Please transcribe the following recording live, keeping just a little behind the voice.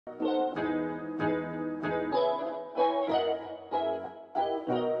Hi,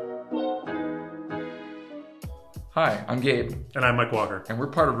 I'm Gabe. And I'm Mike Walker. And we're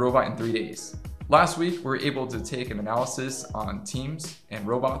part of Robot in 3 Days. Last week, we were able to take an analysis on teams and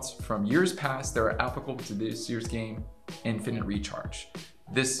robots from years past that are applicable to this year's game, Infinite Recharge.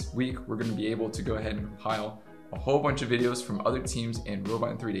 This week, we're going to be able to go ahead and compile a whole bunch of videos from other teams in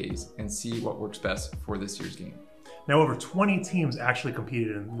Robot in 3 Days and see what works best for this year's game. Now, over 20 teams actually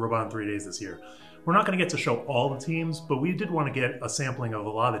competed in Robot in 3 Days this year. We're not going to get to show all the teams, but we did want to get a sampling of a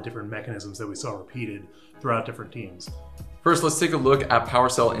lot of different mechanisms that we saw repeated throughout different teams. First, let's take a look at power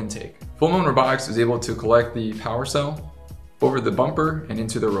cell intake. Full Moon Robotics is able to collect the power cell over the bumper and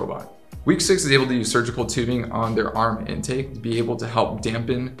into their robot. Week 6 is able to use surgical tubing on their arm intake to be able to help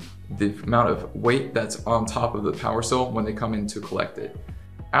dampen the amount of weight that's on top of the power cell when they come in to collect it.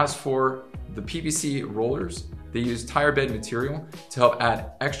 As for the PVC rollers, they use tire bed material to help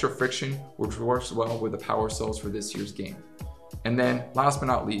add extra friction, which works well with the power cells for this year's game. And then last but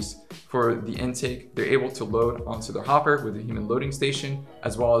not least, for the intake, they're able to load onto their hopper with a human loading station,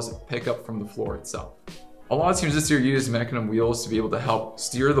 as well as pick up from the floor itself. A lot of teams this year use mechanism wheels to be able to help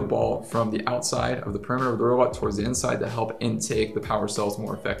steer the ball from the outside of the perimeter of the robot towards the inside to help intake the power cells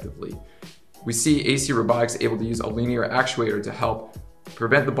more effectively. We see AC Robotics able to use a linear actuator to help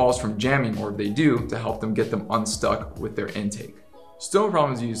prevent the balls from jamming, or if they do, to help them get them unstuck with their intake. Stone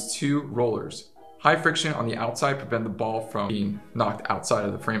Problems use 2 rollers. High friction on the outside prevent the ball from being knocked outside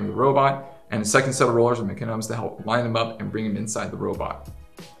of the frame of the robot, and a second set of rollers or mechanisms to help line them up and bring them inside the robot.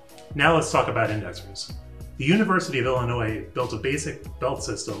 Now let's talk about indexers. The University of Illinois built a basic belt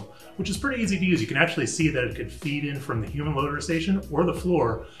system, which is pretty easy to use. You can actually see that it could feed in from the human loader station or the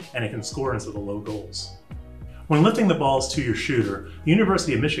floor, and it can score into the low goals. When lifting the balls to your shooter, the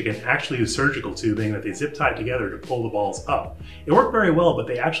University of Michigan actually used surgical tubing that they zip tied together to pull the balls up. It worked very well, but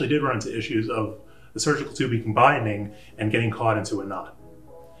they actually did run into issues of the surgical tubing binding and getting caught into a knot.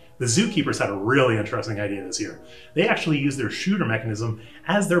 The Zookeepers had a really interesting idea this year. They actually used their shooter mechanism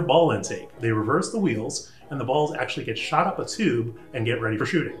as their ball intake. They reverse the wheels, and the balls actually get shot up a tube and get ready for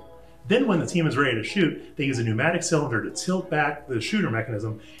shooting. Then when the team is ready to shoot, they use a pneumatic cylinder to tilt back the shooter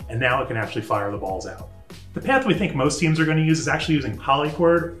mechanism, and now it can actually fire the balls out. The path we think most teams are going to use is actually using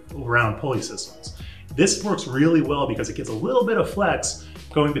polycord around pulley systems. This works really well because it gets a little bit of flex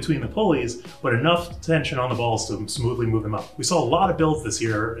going between the pulleys, but enough tension on the balls to smoothly move them up. We saw a lot of builds this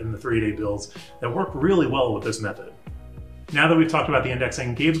year in the 3-day builds that work really well with this method. Now that we've talked about the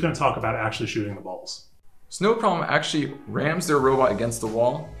indexing, Gabe's going to talk about actually shooting the balls. Snow Problem actually rams their robot against the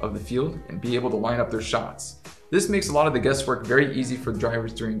wall of the field and be able to line up their shots. This makes a lot of the guesswork very easy for the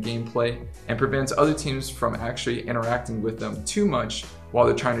drivers during gameplay and prevents other teams from actually interacting with them too much while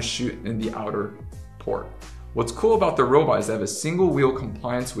they're trying to shoot in the outer port. What's cool about their robot is they have a single wheel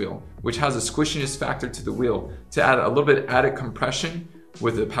compliance wheel, which has a squishiness factor to the wheel to add a little bit added compression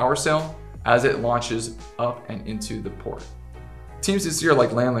with the power cell as it launches up and into the port. Teams this year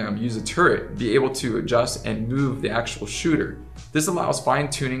like Lam use a turret to be able to adjust and move the actual shooter. This allows fine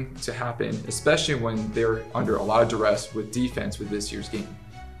tuning to happen, especially when they're under a lot of duress with defense with this year's game.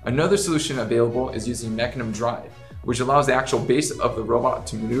 Another solution available is using mechanism drive, which allows the actual base of the robot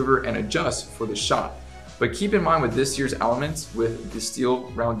to maneuver and adjust for the shot. But keep in mind with this year's elements with the steel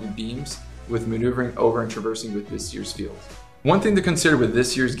rounded beams with maneuvering over and traversing with this year's field. One thing to consider with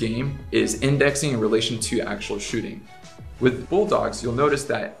this year's game is indexing in relation to actual shooting. With Bulldogs, you'll notice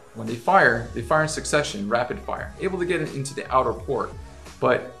that when they fire in succession, rapid fire, able to get it into the outer port.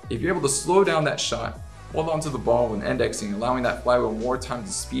 But if you're able to slow down that shot, hold onto the ball when indexing, allowing that flywheel more time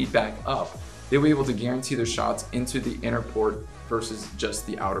to speed back up, they'll be able to guarantee their shots into the inner port versus just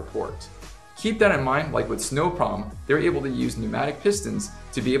the outer port. Keep that in mind, like with Snow Problem, they're able to use pneumatic pistons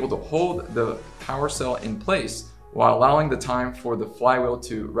to be able to hold the power cell in place while allowing the time for the flywheel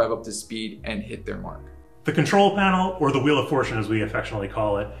to rev up to speed and hit their mark. The control panel, or the Wheel of Fortune as we affectionately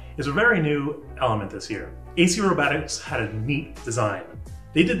call it, is a very new element this year. AC Robotics had a neat design.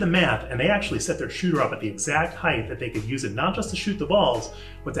 They did the math and they actually set their shooter up at the exact height that they could use it not just to shoot the balls,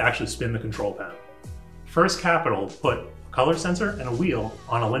 but to actually spin the control panel. First Capital put a color sensor and a wheel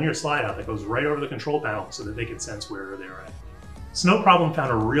on a linear slide out that goes right over the control panel so that they could sense where they were at. Snow Problem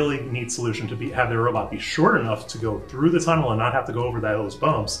found a really neat solution to have their robot be short enough to go through the tunnel and not have to go over those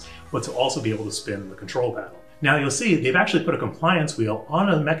bumps, but to also be able to spin the control panel. Now you'll see they've actually put a compliance wheel on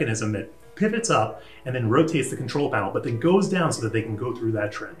a mechanism that pivots up and then rotates the control panel, but then goes down so that they can go through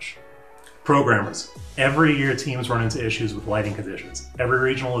that trench. Programmers. Every year teams run into issues with lighting conditions. Every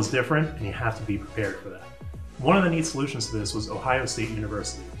regional is different and you have to be prepared for that. One of the neat solutions to this was Ohio State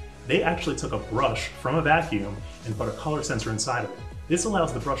University. They actually took a brush from a vacuum and put a color sensor inside of it. This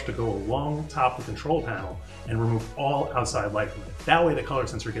allows the brush to go along top of the control panel and remove all outside light from it. That way the color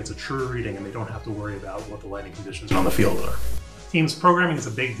sensor gets a true reading and they don't have to worry about what the lighting conditions on the field are. Teams, programming is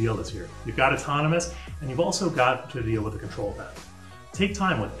a big deal this year. You've got autonomous, and you've also got to deal with the control panel. Take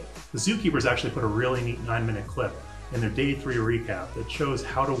time with it. The Zookeepers actually put a really neat 9-minute clip in their Day 3 recap that shows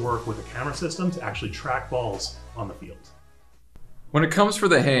how to work with a camera system to actually track balls on the field. When it comes for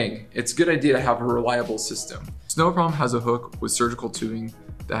the hang, it's a good idea to have a reliable system. Snowprom has a hook with surgical tubing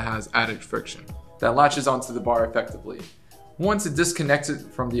that has added friction that latches onto the bar effectively. Once it disconnects it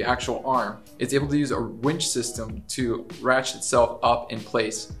from the actual arm, it's able to use a winch system to ratchet itself up in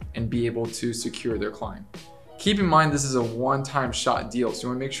place and be able to secure their climb. Keep in mind this is a one-time shot deal, so you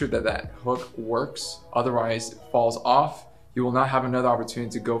want to make sure that that hook works, otherwise it falls off. You will not have another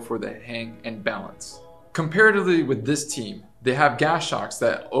opportunity to go for the hang and balance. Comparatively with this team, they have gas shocks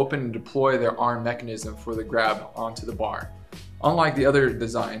that open and deploy their arm mechanism for the grab onto the bar. Unlike the other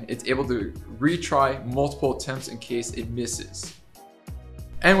design, it's able to retry multiple attempts in case it misses.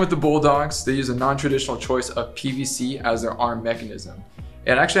 And with the Bulldogs, they use a non-traditional choice of PVC as their arm mechanism.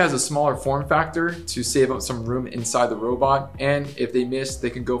 It actually has a smaller form factor to save up some room inside the robot, and if they miss,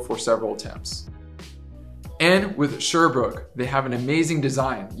 they can go for several attempts. And with Sherbrooke, they have an amazing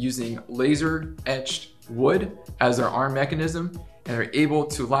design using laser etched wood as their arm mechanism, and they're able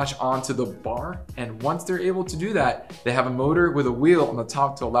to latch onto the bar. And once they're able to do that, they have a motor with a wheel on the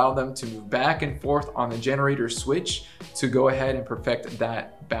top to allow them to move back and forth on the generator switch to go ahead and perfect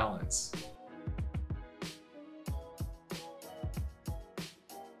that balance.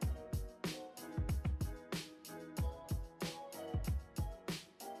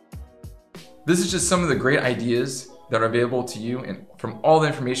 This is just some of the great ideas that are available to you and from all the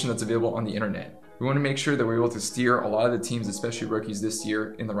information that's available on the internet. We want to make sure that we're able to steer a lot of the teams, especially rookies this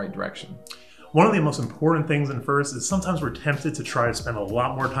year, in the right direction. One of the most important things in FIRST is sometimes we're tempted to try to spend a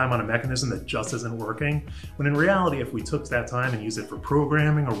lot more time on a mechanism that just isn't working, when in reality, if we took that time and used it for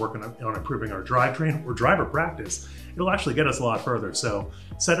programming or working on improving our drivetrain or driver practice, it'll actually get us a lot further. So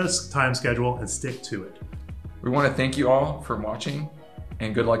set a time schedule and stick to it. We want to thank you all for watching,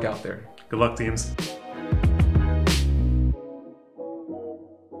 and good luck out there. Good luck, teams.